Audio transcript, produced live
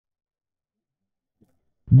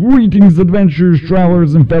Greetings, adventurers,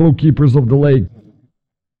 travelers, and fellow keepers of the lake.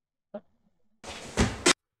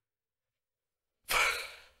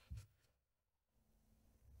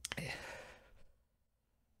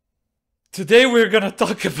 Today we're gonna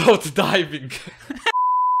talk about diving.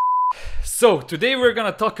 So, today we're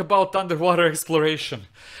gonna talk about underwater exploration.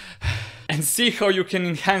 And see how you can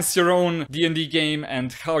enhance your own DnD game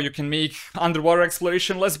and how you can make underwater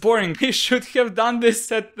exploration less boring. We should have done this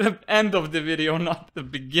at the end of the video, not the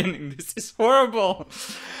beginning. This is horrible.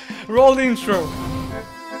 Roll the intro.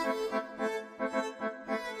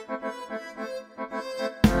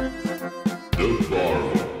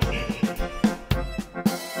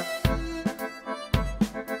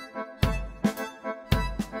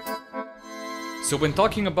 So when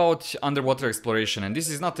talking about underwater exploration, and this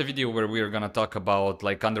is not a video where we're gonna talk about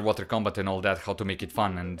like underwater combat and all that, how to make it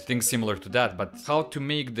fun and things similar to that, but how to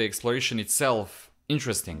make the exploration itself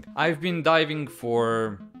interesting. I've been diving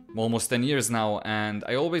for almost 10 years now, and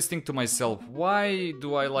I always think to myself, why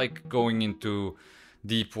do I like going into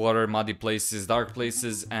deep water, muddy places, dark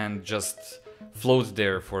places, and just float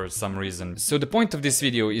there for some reason? So the point of this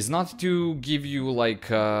video is not to give you like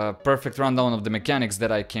a perfect rundown of the mechanics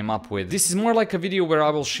that I came up with. This is more like a video where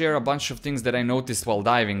I will share a bunch of things that I noticed while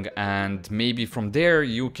diving, and maybe from there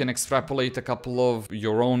you can extrapolate a couple of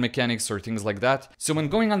your own mechanics or things like that. So when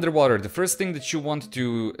going underwater, the first thing that you want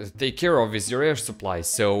to take care of is your air supply.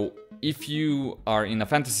 So if you are in a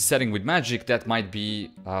fantasy setting with magic, that might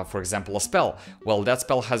be, for example, a spell. Well, that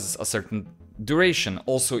spell has a certain duration.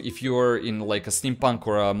 Also, if you're in like a steampunk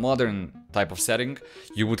or a modern type of setting,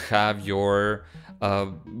 you would have your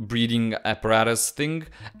breathing apparatus thing,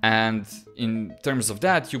 and in terms of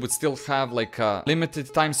that you would still have like a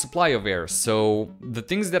limited time supply of air. So the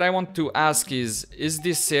things that I want to ask is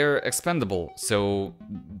this air expendable? So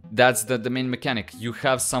that's the main mechanic. You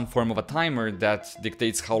have some form of a timer that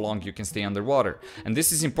dictates how long you can stay underwater, and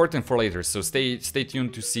this is important for later, so stay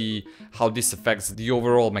tuned to see how this affects the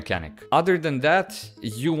overall mechanic. Other than that,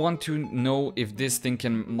 you want to know if this thing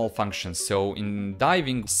can malfunction. So in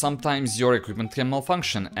diving, sometimes your equipment can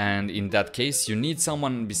malfunction, and in that case you need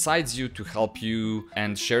someone besides you to help you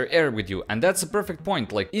and share air with you. And that's a perfect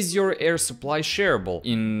point. Like, is your air supply shareable?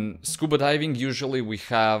 In scuba diving usually we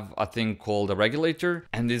have a thing called a regulator,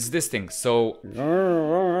 and it's this thing. So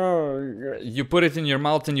you put it in your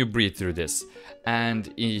mouth and you breathe through this,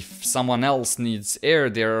 and if someone else needs air,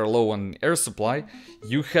 they're low on air supply,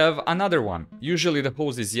 you have another one. Usually the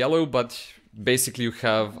hose is yellow, but basically you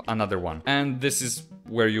have another one, and this is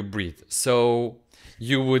where you breathe. So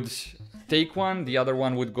you would take one, the other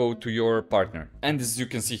one would go to your partner. And as you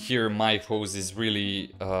can see here, my hose is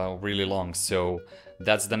really long, so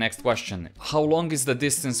that's the next question. How long is the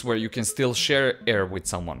distance where you can still share air with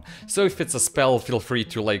someone? So if it's a spell, feel free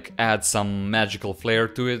to like add some magical flair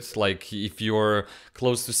to it. Like if you're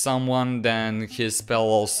close to someone, then his spell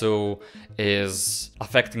also is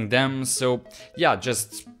affecting them. So yeah,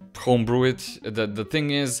 just homebrew it. The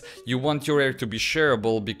thing is, you want your air to be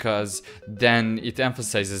shareable because then it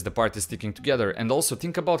emphasizes the party sticking together. And also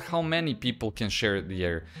think about how many people can share the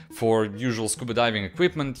air. For usual scuba diving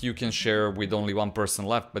equipment, you can share with only one person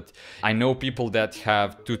left, but I know people that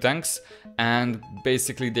have 2 tanks and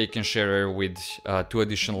basically they can share air with 2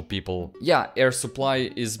 additional people. Yeah, air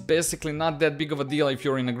supply is basically not that big of a deal if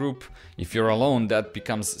you're in a group. If you're alone, that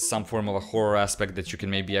becomes some form of a horror aspect that you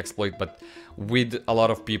can maybe exploit, but with a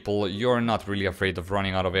lot of people, you're not really afraid of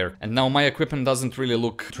running out of air. And now my equipment doesn't really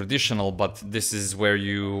look traditional, but this is where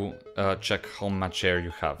you check how much air you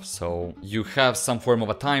have. So you have some form of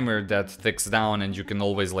a timer that ticks down, and you can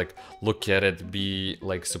always like look at it, be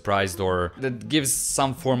like surprised, or that gives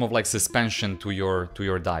some form of like suspension to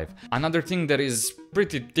your dive. Another thing that is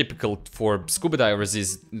pretty typical for scuba divers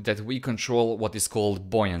is that we control what is called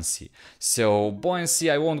buoyancy. So buoyancy,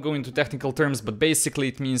 I won't go into technical terms, but basically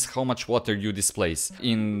it means how much water you displace.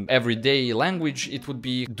 In everyday language it would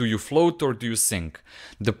be, do you float or do you sink?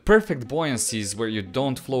 The perfect buoyancy is where you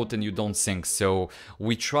don't float and you don't sink. So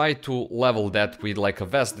we try to level that with like a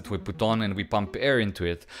vest that we put on and we pump air into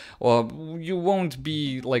it. You won't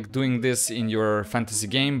be like doing this in your fantasy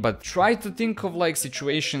game, but try to think of like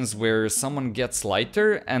situations where someone gets light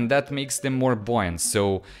and that makes them more buoyant.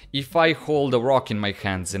 So if I hold a rock in my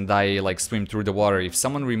hands and I like swim through the water, if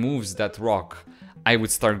someone removes that rock, I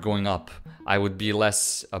would start going up. I would be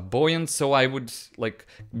less buoyant, so I would like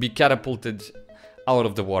be catapulted out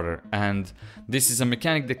of the water, and this is a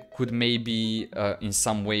mechanic that could maybe in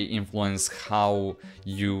some way influence how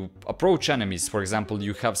you approach enemies. For example,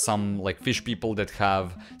 you have some like fish people that have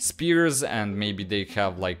spears, and maybe they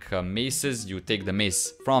have like maces. You take the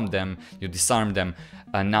mace from them, you disarm them,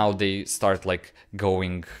 and now they start like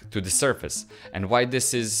going to the surface. And why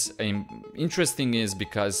this is interesting is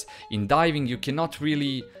because in diving you cannot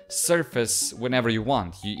really surface whenever you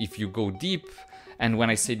want. If you go deep, and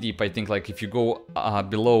when I say deep, I think like if you go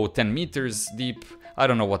below 10 meters deep, I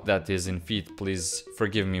don't know what that is in feet, please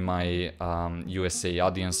forgive me, my USA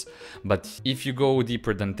audience, but if you go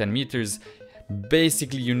deeper than 10 meters,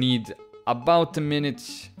 basically you need about a minute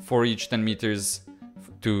for each 10 meters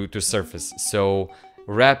to surface. So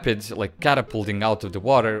rapid, like catapulting out of the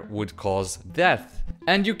water, would cause death.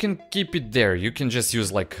 And you can keep it there. You can just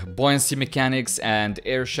use like buoyancy mechanics and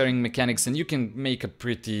air sharing mechanics, and you can make a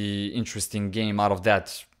pretty interesting game out of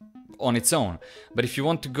that on its own. But if you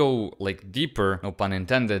want to go like deeper, no pun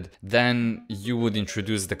intended, then you would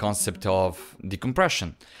introduce the concept of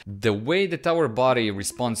decompression. The way that our body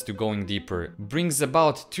responds to going deeper brings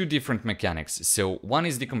about two different mechanics. So one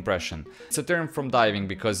is decompression. It's a term from diving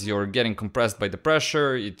because you're getting compressed by the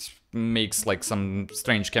pressure. It makes like some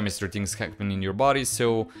strange chemistry things happen in your body,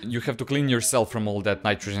 so you have to clean yourself from all that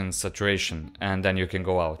nitrogen saturation, and then you can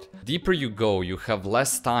go out. Deeper you go, you have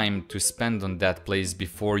less time to spend on that place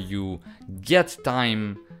before you get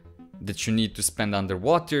time that you need to spend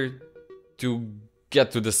underwater to get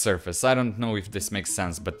to the surface. I don't know if this makes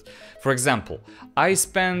sense, but for example, I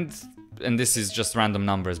spend, and this is just random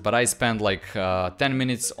numbers, but I spend like 10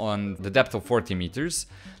 minutes on the depth of 40 meters.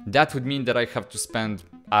 That would mean that I have to spend,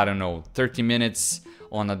 I don't know, 30 minutes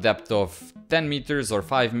on a depth of 10 meters or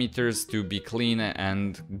 5 meters to be clean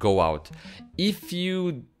and go out. If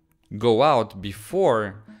you go out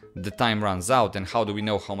before the time runs out, and how do we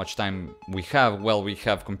know how much time we have? Well, we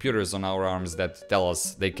have computers on our arms that tell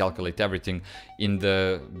us, they calculate everything. In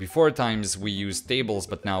the before times we used tables,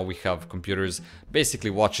 but now we have computers, basically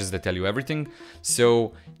watches that tell you everything.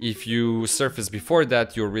 So if you surface before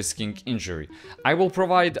that, you're risking injury. I will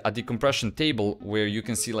provide a decompression table where you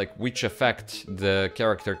can see like which effect the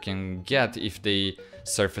character can get if they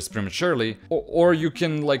surface prematurely, or you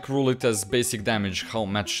can like rule it as basic damage, how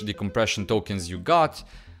much decompression tokens you got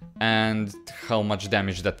and how much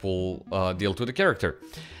damage that will deal to the character.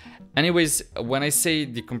 Anyways, when I say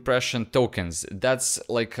decompression tokens, that's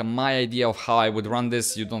like my idea of how I would run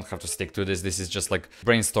this. You don't have to stick to this. This is just like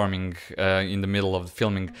brainstorming in the middle of the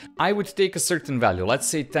filming. I would take a certain value, let's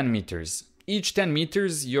say 10 meters. Each 10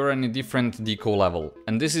 meters, you're in a different deco level.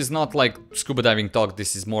 And this is not like scuba diving talk,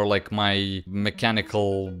 this is more like my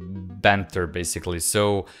mechanical banter, basically.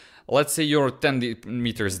 So let's say you're 10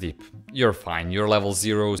 meters deep. You're fine, you're level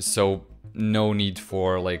 0, so no need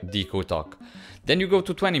for like deco talk. Then you go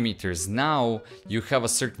to 20 meters. Now you have a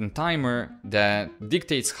certain timer that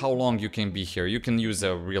dictates how long you can be here. You can use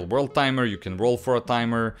a real world timer, you can roll for a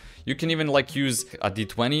timer, you can even like use a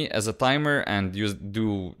d20 as a timer and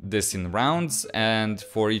do this in rounds, and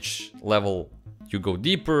for each level you go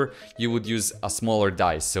deeper, you would use a smaller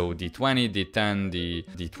dice. So d20, d10,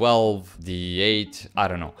 d12, d8, I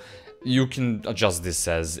don't know. You can adjust this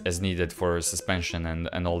as needed for suspension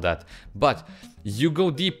and all that. But you go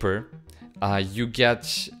deeper, you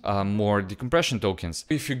get more decompression tokens.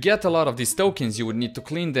 If you get a lot of these tokens, you would need to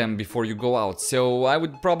clean them before you go out. So I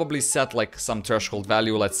would probably set like some threshold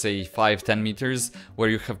value, let's say 5-10 meters, where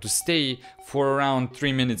you have to stay for around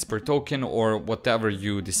 3 minutes per token or whatever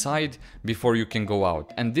you decide before you can go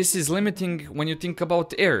out. And this is limiting when you think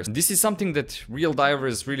about air. This is something that real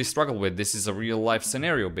divers really struggle with. This is a real life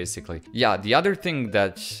scenario, basically. Yeah, the other thing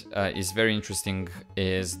that is very interesting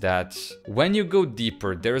is that when you go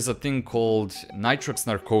deeper, there is a thing called nitrox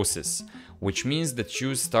narcosis, which means that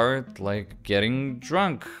you start like getting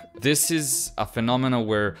drunk. This is a phenomenon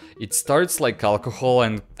where it starts like alcohol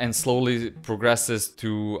and slowly progresses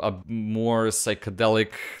to a more psychedelic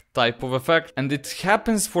type of effect. And it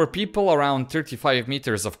happens for people around 35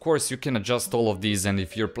 meters. Of course, you can adjust all of these, and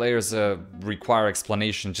if your players require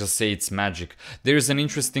explanation, just say it's magic. There's an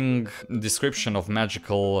interesting description of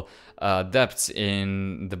magical depths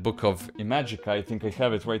in the book of Imagica. I think I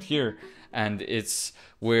have it right here. And it's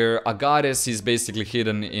where a goddess is basically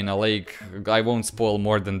hidden in a lake. I won't spoil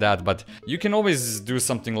more than that, but you can always do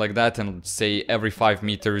something like that and say every 5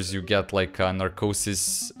 meters you get like a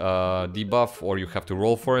narcosis debuff, or you have to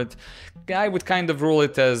roll for it. I would kind of rule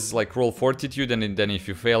it as like roll fortitude, and then if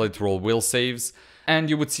you fail it, roll will saves. and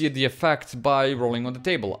you would see the effect by rolling on the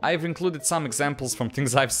table. I've included some examples from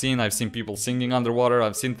things I've seen. I've seen people singing underwater.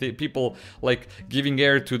 I've seen people like giving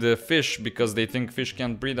air to the fish because they think fish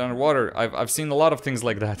can't breathe underwater. I've seen a lot of things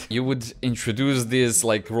like that. You would introduce these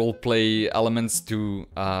like roleplay elements to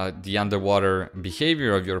the underwater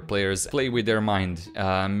behavior of your players. Play with their mind,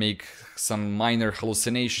 make some minor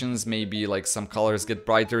hallucinations, maybe like some colors get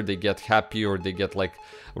brighter, they get happy, or they get like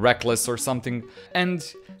reckless or something. And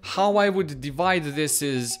how I would divide this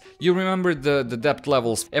is, you remember the depth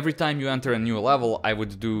levels. Every time you enter a new level, I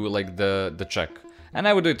would do like the check. And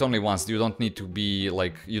I would do it only once. You don't need to be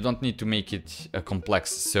like, you don't need to make it complex.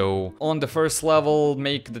 So on the first level,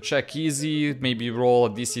 make the check easy. Maybe roll a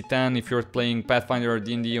DC 10 if you're playing Pathfinder or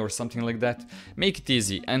DnD or something like that. Make it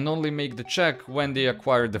easy and only make the check when they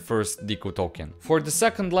acquire the first deco token. For the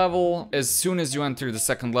second level, as soon as you enter the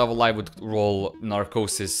second level, I would roll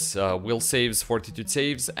Narcosis will saves, fortitude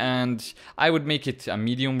saves, and I would make it a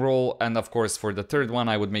medium roll. And of course, for the third one,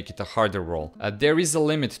 I would make it a harder roll. There is a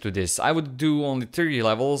limit to this. I would do only 30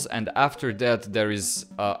 levels, and after that there is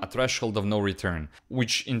a threshold of no return,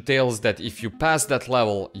 which entails that if you pass that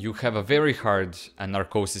level, you have a very hard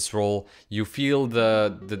narcosis roll. You feel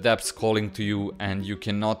the depths calling to you, and you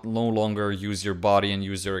cannot no longer use your body and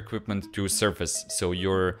use your equipment to surface, so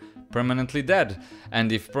you're permanently dead.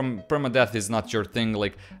 And if permadeath is not your thing,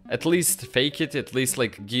 like, at least fake it, at least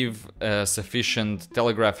like give sufficient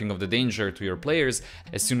telegraphing of the danger to your players.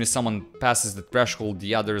 As soon as someone passes the threshold,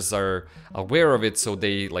 the others are aware of it, so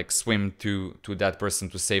they like swim to that person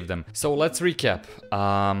to save them. So let's recap.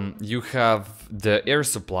 You have the air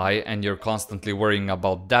supply, and you're constantly worrying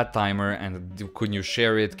about that timer, and could you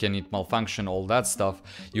share it, can it malfunction, all that stuff.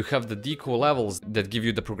 You have the deco levels that give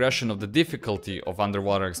you the progression of the difficulty of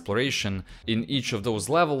underwater exploration. In each of those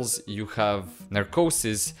levels, you have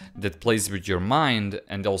narcosis that plays with your mind,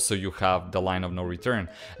 and also you have the line of no return.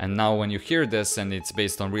 And now when you hear this and it's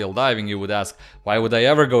based on real diving, you would ask, why would I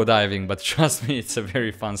ever go diving? But trust me, it's a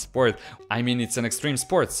very fun sport. I mean, it's an extreme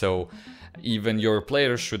sport, so even your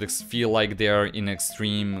players should feel like they are in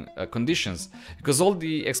extreme conditions. Because all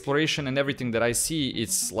the exploration and everything that I see,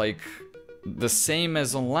 it's like the same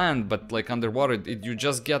as on land, but like underwater, you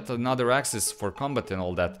just get another access for combat and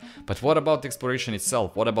all that. But what about exploration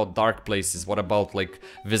itself? What about dark places? What about like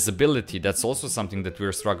visibility? That's also something that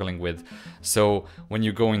we're struggling with. So when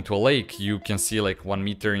you go into a lake, you can see like 1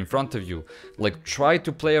 meter in front of you. Like, try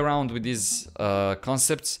to play around with these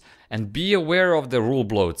concepts and be aware of the rule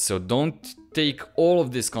bloat. So don't take all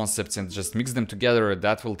of these concepts and just mix them together.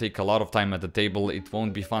 That will take a lot of time at the table. It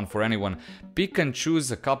won't be fun for anyone. Pick and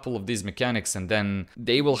choose a couple of these mechanics, and then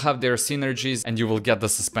they will have their synergies and you will get the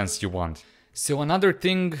suspense you want. So another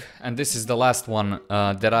thing, and this is the last one,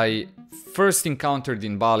 that I first encountered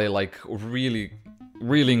in Bali, like really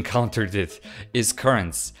encountered it, is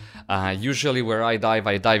currents. Usually where I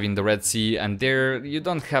dive in the Red Sea, and there you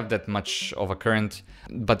don't have that much of a current.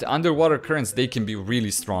 But underwater currents, they can be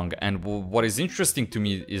really strong. And what is interesting to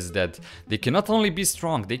me is that they can not only be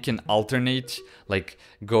strong, they can alternate. Like,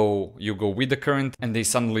 you go with the current and they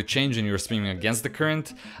suddenly change and you're swimming against the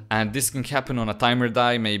current. And this can happen on a timer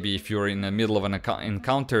die, maybe if you're in the middle of an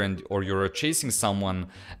encounter or you're chasing someone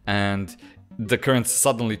and the currents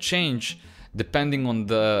suddenly change. Depending on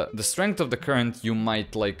the strength of the current, you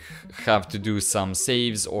might like have to do some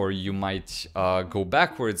saves, or you might go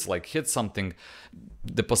backwards, like hit something.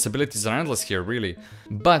 The possibilities are endless here, really.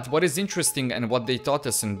 But what is interesting, and what they taught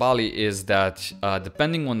us in Bali, is that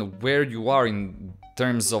depending on where you are in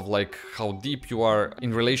terms of like how deep you are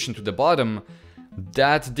in relation to the bottom,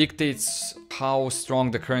 that dictates how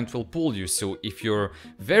strong the current will pull you. So if you're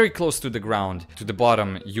very close to the ground, to the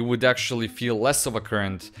bottom, you would actually feel less of a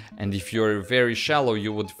current. And if you're very shallow,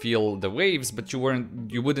 you would feel the waves, but you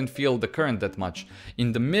wouldn't feel the current that much.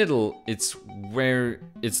 In the middle, it's where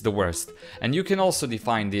it's the worst. And you can also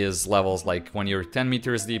define these levels, like when you're 10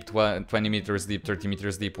 meters deep, 20 meters deep, 30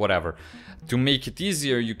 meters deep, whatever. To make it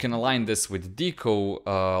easier, you can align this with deco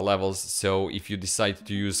levels. So if you decide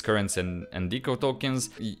to use currents and deco tokens,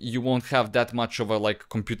 you won't have that much of a like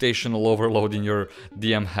computational overload in your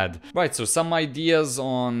DM head. Right, so some ideas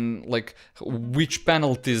on like which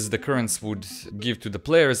penalties the currents would give to the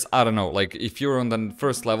players. I don't know, like if you're on the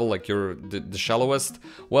first level, like you're the shallowest,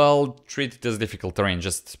 well, treat it as difficult terrain.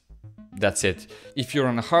 Just that's it. If you're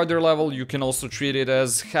on a harder level, you can also treat it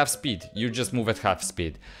as half speed. You just move at half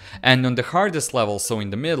speed. And on the hardest level, so in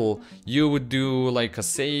the middle, you would do like a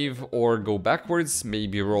save or go backwards,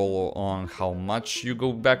 maybe roll on how much you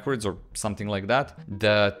go backwards or something like that.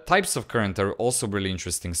 The types of current are also really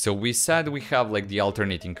interesting. So we said we have like the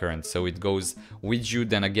alternating current, so it goes with you,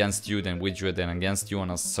 then against you, then with you, then against you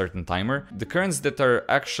on a certain timer. The currents that are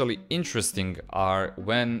actually interesting are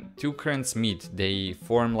when two currents meet, they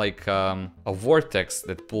form like a vortex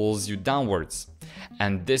that pulls you downwards.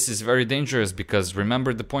 And this is very dangerous because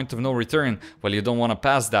remember the point of no return, well, you don't want to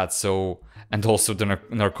pass that, so... And also the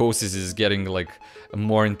narcosis is getting like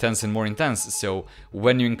more intense and more intense. So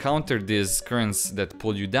when you encounter these currents that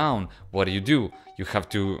pull you down, what do? You have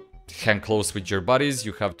to hang close with your buddies,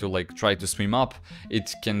 you have to like try to swim up.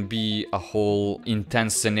 It can be a whole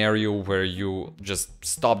intense scenario where you just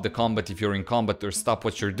stop the combat if you're in combat, or stop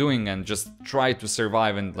what you're doing and just try to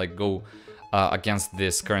survive and like go against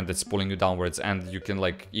this current that's pulling you downwards. And you can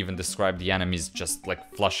like even describe the enemies just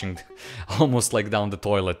like flushing almost like down the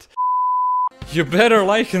toilet. You better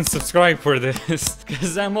like and subscribe for this,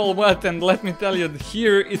 cause I'm all wet, and let me tell you,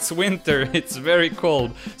 here it's winter, it's very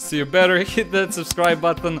cold, so you better hit that subscribe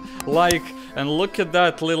button, like, and look at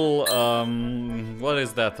that little, what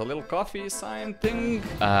is that, a little coffee sign thing?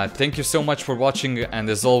 Thank you so much for watching, and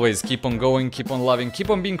as always, keep on going, keep on loving,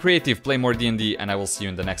 keep on being creative, play more DnD, and I will see you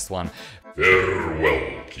in the next one.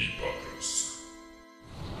 Farewell, keep.